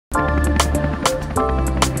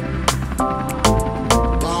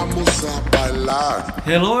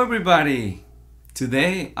Hello everybody!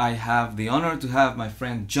 Today I have the honor to have my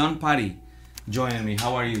friend John Patti joining me.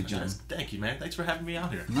 How are you, John? Thank you, man. Thanks for having me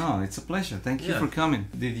out here. No, it's a pleasure. Thank you for coming.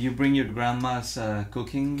 Did you bring your grandma's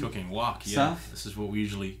cooking wok stuff? Yeah. This is what we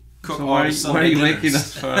usually cook. So why are you making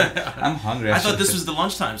us for? I'm hungry. I thought this was the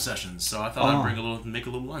lunchtime session, so I thought I'd make a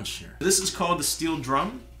little lunch here. This is called the steel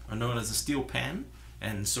drum, or known as the steel pan,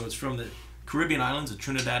 and so it's from the Caribbean islands of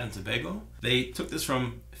Trinidad and Tobago. They took this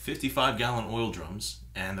from 55-gallon oil drums,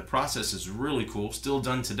 and the process is really cool, still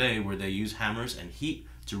done today, where they use hammers and heat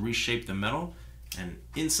to reshape the metal. And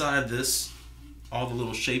inside this, all the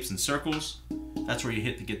little shapes and circles, that's where you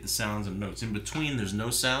hit to get the sounds and notes. In between, there's no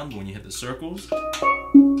sound when you hit the circles.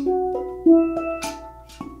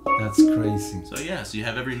 That's crazy. So yeah, so you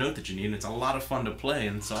have every note that you need, and it's a lot of fun to play,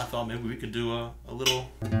 and so I thought maybe we could do a little...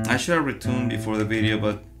 I should have retuned before the video,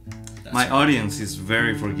 but my audience is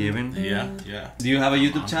very forgiving. Yeah. Do you have a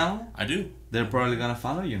YouTube channel? I do. They're probably gonna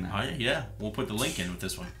follow you now. Oh yeah, we'll put the link in with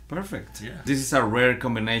this one. Perfect. Yeah. This is a rare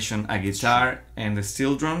combination, a guitar and the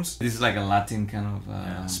steel drums. This is like a Latin kind of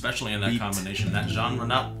especially in that beat. combination, that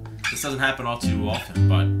genre. This doesn't happen all too often,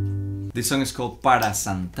 but... This song is called Para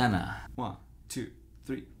Santana. 1, 2,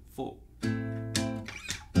 3, 4.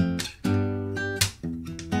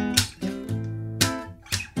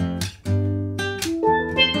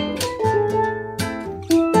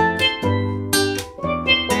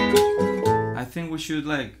 I think we should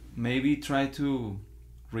like maybe try to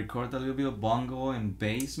record a little bit of bongo and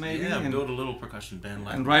bass maybe. Yeah, and build a little percussion band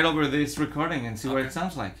like and write over this recording and see what it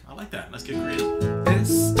sounds like. I like that. Let's get creative.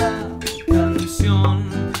 Esta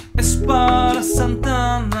canción es para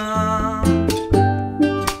Santana.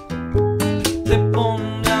 Te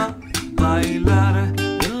pone a bailar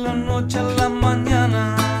de la noche a la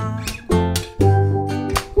mañana.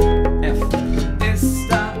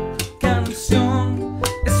 Esta canción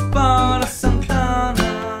es para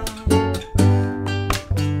Santana.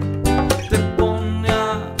 Te pone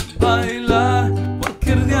a bailar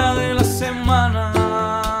cualquier día de la semana.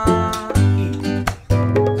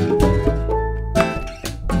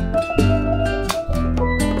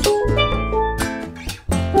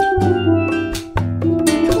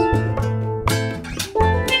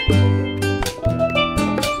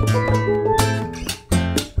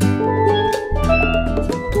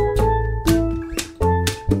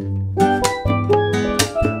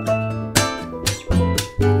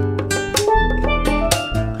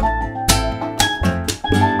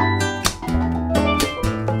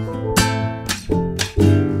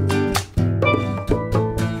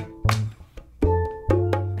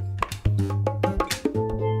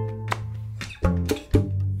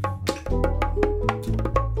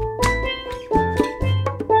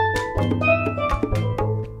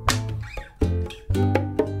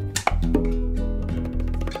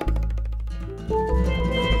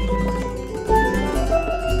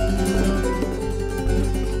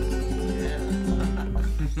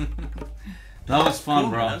 That was fun,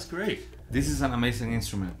 Cool, bro. That's great. This is an amazing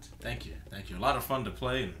instrument. Thank you. A lot of fun to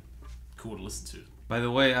play and cool to listen to. By the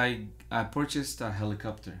way, I purchased a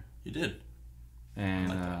helicopter. You did.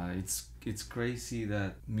 And it's crazy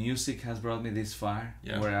that music has brought me this far,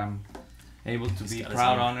 where I'm able to be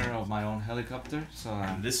proud owner of my own helicopter. So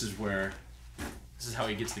and this is how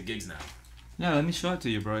he gets the gigs now. Yeah, let me show it to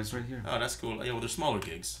you, bro. It's right here. Oh, that's cool. Yeah, well, they're smaller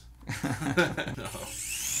gigs. No.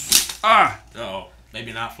 Ah! Uh-oh.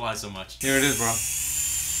 Maybe not fly so much. Here it is, bro.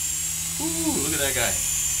 Ooh, look at that guy.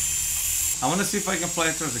 I want to see if I can play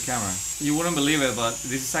it towards the camera. You wouldn't believe it, but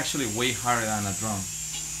this is actually way harder than a drum.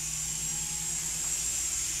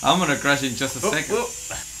 I'm gonna crash in just a second.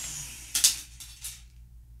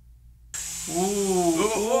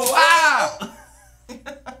 Ooh. Ah!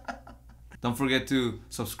 Don't forget to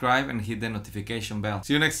subscribe and hit the notification bell.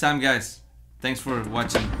 See you next time, guys. Thanks for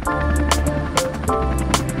watching.